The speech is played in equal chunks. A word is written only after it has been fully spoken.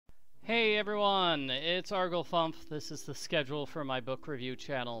Hey everyone, it's Arglefump. This is the schedule for my book review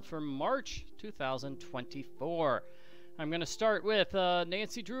channel for March 2024. I'm going to start with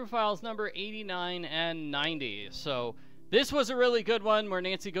Nancy Drew Files number 89 and 90. So this was a really good one where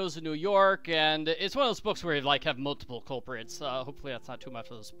Nancy goes to New York, and it's one of those books where you have multiple culprits. Hopefully that's not too much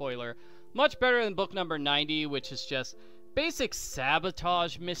of a spoiler. Much better than book number 90, which is just basic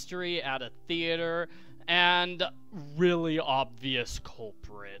sabotage mystery at a theater and really obvious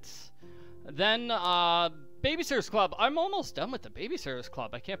culprits. Then, Babysitter's Club. I'm almost done with the Babysitter's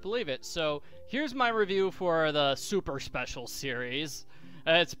Club. I can't believe it. So, here's my review for the Super Special series.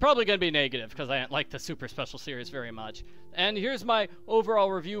 It's probably going to be negative because I don't like the Super Special series very much. And here's my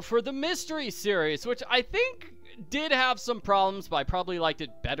overall review for the Mystery series, which I think did have some problems, but I probably liked it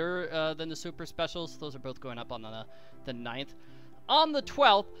better than the Super Specials. Those are both going up on the 9th. On the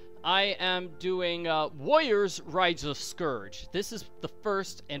 12th, I am doing Warriors Rise of Scourge. This is the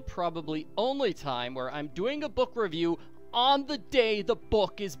first and probably only time where I'm doing a book review on the day the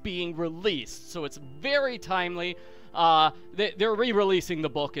book is being released. So it's very timely. They're re-releasing the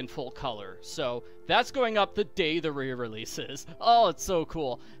book in full color. So that's going up the day the re-release is. Oh, it's so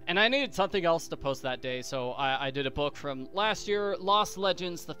cool. And I needed something else to post that day, so I did a book from last year, Lost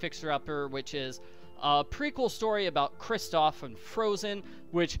Legends, The Fixer-Upper, which is a prequel story about Kristoff and Frozen,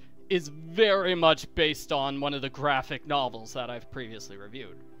 which is very much based on one of the graphic novels that I've previously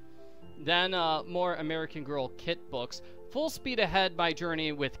reviewed. Then more American Girl Kit books. Full Speed Ahead, My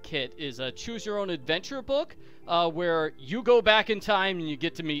Journey with Kit is a choose-your-own-adventure book where you go back in time and you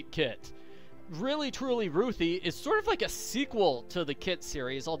get to meet Kit. Really Truly Ruthie is sort of like a sequel to the Kit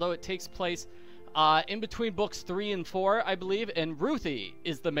series, although it takes place in between books 3 and 4, I believe, and Ruthie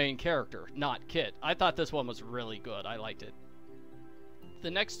is the main character, not Kit. I thought this one was really good. I liked it. The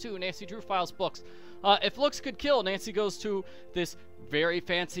next two Nancy Drew Files books. If Looks Could Kill, Nancy goes to this very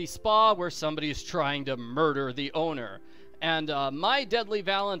fancy spa where somebody is trying to murder the owner. And My Deadly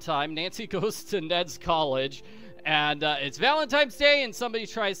Valentine, Nancy goes to Ned's college, and it's Valentine's Day, and somebody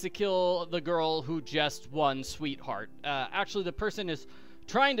tries to kill the girl who just won Sweetheart. Actually, the person is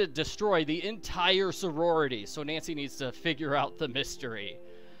trying to destroy the entire sorority, so Nancy needs to figure out the mystery.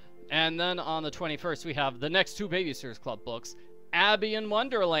 And then on the 21st, we have the next two Babysitter's Club books. Abby in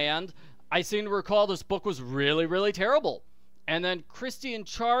Wonderland. I seem to recall this book was really, really terrible. And then Christy in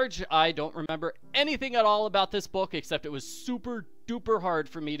Charge. I don't remember anything at all about this book except it was super duper hard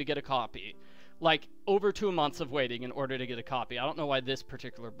for me to get a copy. Like over 2 months of waiting in order to get a copy. I don't know why this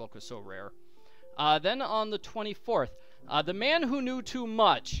particular book was so rare. Then on the 24th, The Man Who Knew Too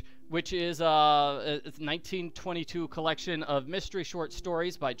Much, which is a 1922 collection of mystery short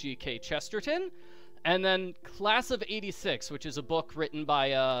stories by G.K. Chesterton. And then Class of 86, which is a book written by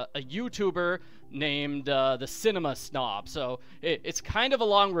a YouTuber named The Cinema Snob. So it's kind of a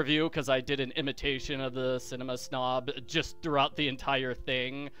long review because I did an imitation of The Cinema Snob just throughout the entire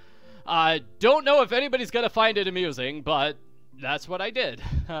thing. I don't know if anybody's going to find it amusing, but that's what I did.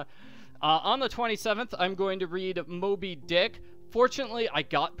 On the 27th, I'm going to read Moby Dick. Fortunately, I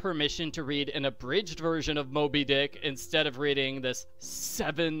got permission to read an abridged version of Moby Dick instead of reading this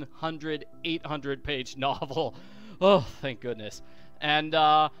 700, 800-page novel. Oh, thank goodness. And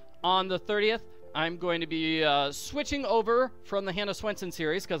on the 30th, I'm going to be switching over from the Hannah Swensen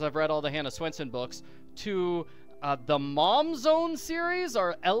series, because I've read all the Hannah Swensen books, to the Mom Zone series,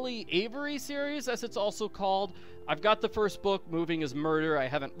 or Ellie Avery series, as it's also called. I've got the first book, Moving is Murder. I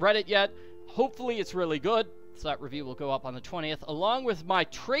haven't read it yet. Hopefully it's really good. So that review will go up on the 20th, along with my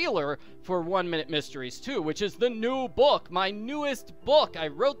trailer for 1 Minute Mysteries 2, which is the new book, my newest book. I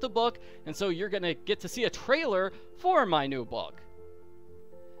wrote the book, and so you're going to get to see a trailer for my new book.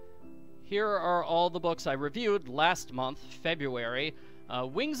 Here are all the books I reviewed last month, February.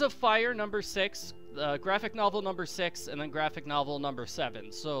 Wings of Fire, number 6, graphic novel number 6, and then graphic novel number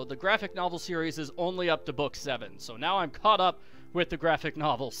 7. So the graphic novel series is only up to book 7. So now I'm caught up with the graphic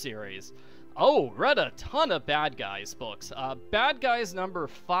novel series. Oh, read a ton of Bad Guys books. Bad Guys number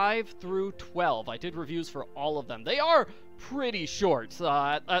 5 through 12. I did reviews for all of them. They are pretty short.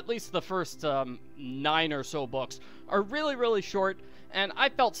 At least the first 9 or so books are really, really short. And I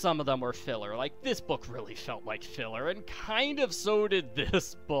felt some of them were filler. Like, this book really felt like filler, and kind of so did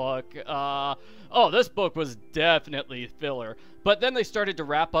this book. This book was definitely filler. But then they started to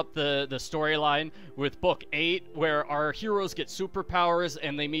wrap up the storyline with book 8, where our heroes get superpowers,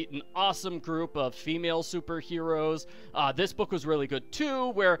 and they meet an awesome group of female superheroes. This book was really good, too,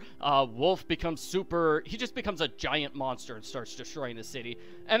 where Wolf becomes he just becomes a giant monster and starts destroying the city.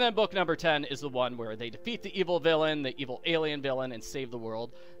 And then book number 10 is the one where they defeat the evil villain, the evil alien villain, and save the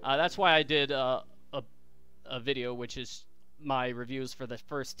world. That's why I did a video which is my reviews for the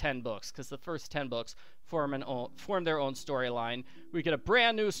first 10 books, because the first 10 books form their own storyline. We get a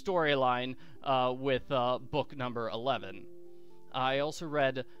brand new storyline with book number 11. I also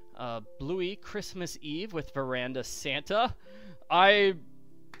read Bluey Christmas Eve with Veranda Santa.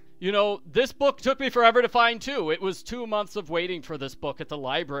 You know, this book took me forever to find, too. It was 2 months of waiting for this book at the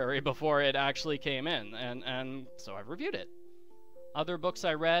library before it actually came in, and so I reviewed it. Other books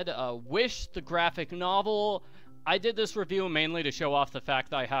I read, Wish, the graphic novel. I did this review mainly to show off the fact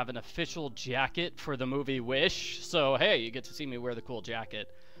that I have an official jacket for the movie Wish, so hey, you get to see me wear the cool jacket.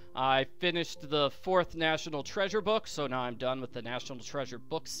 I finished the 4th National Treasure book, so now I'm done with the National Treasure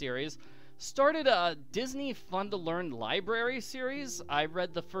book series. Started a Disney Fun to Learn library series. I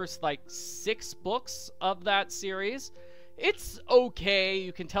read the first, 6 books of that series. It's okay.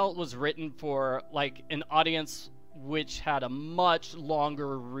 You can tell it was written for, an audience which had a much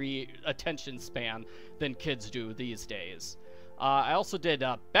longer attention span than kids do these days. I also did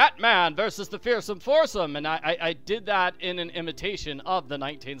Batman versus the Fearsome Foursome, and I did that in an imitation of the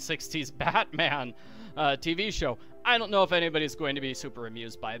 1960s Batman TV show. I don't know if anybody's going to be super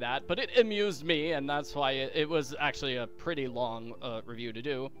amused by that, but it amused me, and that's why it was actually a pretty long review to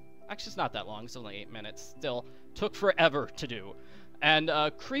do. Actually, it's not that long. It's only 8 minutes. Still, took forever to do. And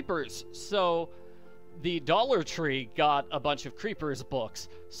Creepers. So, the Dollar Tree got a bunch of Creepers books.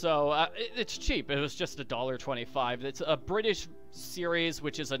 So, it's cheap. It was just $1.25. It's a British series,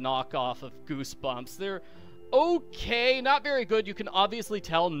 which is a knockoff of Goosebumps. They're okay, not very good. You can obviously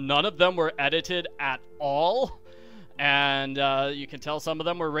tell none of them were edited at all. And you can tell some of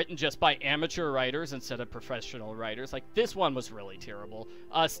them were written just by amateur writers instead of professional writers. Like, this one was really terrible.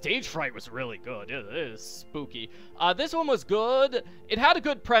 Stage Fright was really good. It is spooky. This one was good. It had a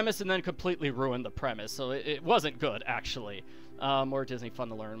good premise and then completely ruined the premise. So it wasn't good, actually. More Disney Fun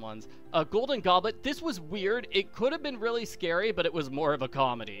to Learn ones. Golden Goblet. This was weird. It could have been really scary, but it was more of a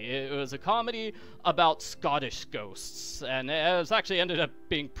comedy. It was a comedy about Scottish ghosts. And it was actually ended up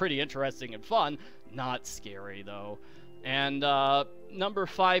being pretty interesting and fun. Not scary, though. And number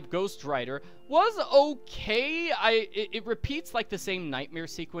 5, Ghost Rider, was okay. It repeats the same nightmare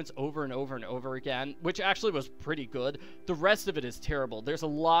sequence over and over and over again, which actually was pretty good. The rest of it is terrible. There's a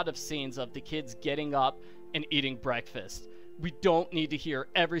lot of scenes of the kids getting up and eating breakfast. We don't need to hear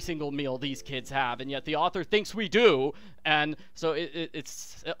every single meal these kids have, and yet the author thinks we do, and so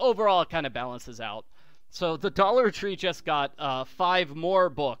it's overall it kind of balances out. So the Dollar Tree just got 5 more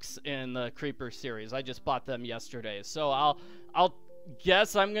books in the Creeper series. I just bought them yesterday. So I'll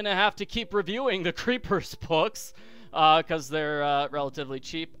guess I'm going to have to keep reviewing the Creepers books because they're relatively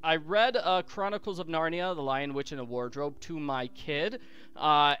cheap. I read Chronicles of Narnia, The Lion, Witch, and a Wardrobe to my kid.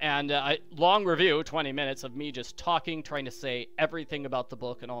 And long review, 20 minutes of me just talking, trying to say everything about the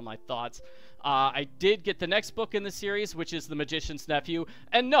book and all my thoughts. I did get the next book in the series, which is The Magician's Nephew.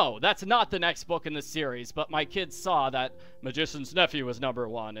 And no, that's not the next book in the series, but my kids saw that Magician's Nephew was number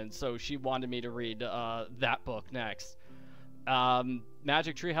 1, and so she wanted me to read that book next.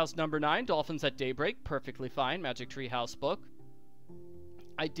 Magic Treehouse number 9, Dolphins at Daybreak, perfectly fine, Magic Treehouse book.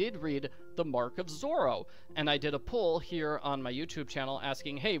 I did read The Mark of Zorro, and I did a poll here on my YouTube channel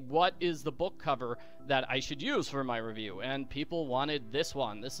asking, hey, what is the book cover that I should use for my review? And people wanted this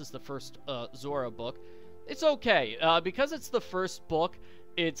one. This is the first Zorro book. It's okay. Because it's the first book,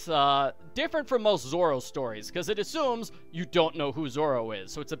 it's different from most Zorro stories, because it assumes you don't know who Zorro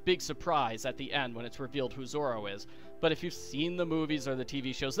is, so it's a big surprise at the end when it's revealed who Zorro is. But if you've seen the movies or the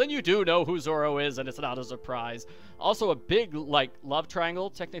TV shows, then you do know who Zorro is, and it's not a surprise. Also, a big, love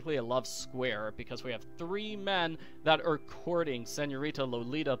triangle, technically a love square, because we have 3 men that are courting Senorita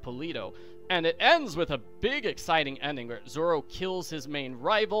Lolita Polito. And it ends with a big, exciting ending where Zorro kills his main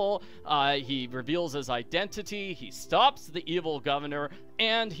rival, he reveals his identity, he stops the evil governor,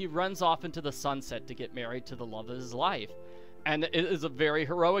 and he runs off into the sunset to get married to the love of his life. And it is a very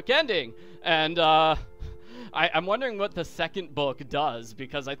heroic ending. And, I'm wondering what the second book does,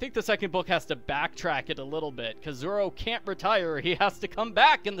 because I think the second book has to backtrack it a little bit, because Zorro can't retire, he has to come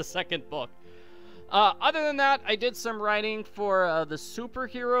back in the second book. Other than that, I did some writing for the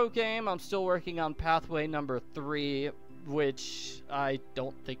superhero game. I'm still working on Pathway number 3, which I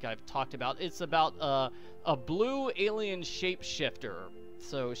don't think I've talked about. It's about a blue alien shapeshifter.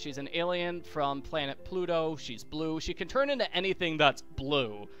 So she's an alien from planet Pluto, she's blue, she can turn into anything that's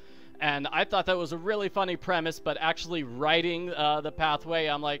blue. And I thought that was a really funny premise, but actually writing the Pathway,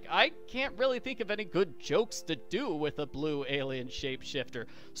 I'm like, I can't really think of any good jokes to do with a blue alien shapeshifter.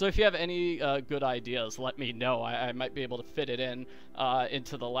 So if you have any good ideas, let me know. I might be able to fit it in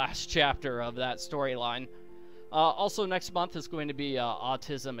into the last chapter of that storyline. Also, next month is going to be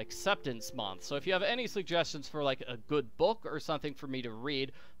Autism Acceptance Month. So if you have any suggestions for like a good book or something for me to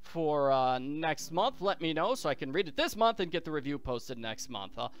read for next month, let me know so I can read it this month and get the review posted next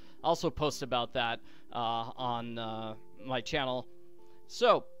month. I'll also post about that on my channel.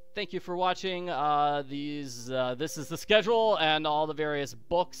 So thank you for watching. This is the schedule and all the various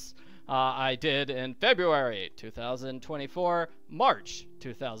books I did in February 2024, March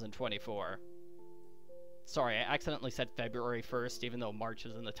 2024. Sorry, I accidentally said February 1st, even though March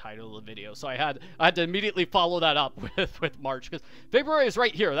is in the title of the video. So I had to immediately follow that up with March, because February is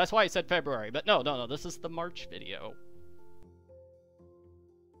right here. That's why I said February. But no, this is the March video.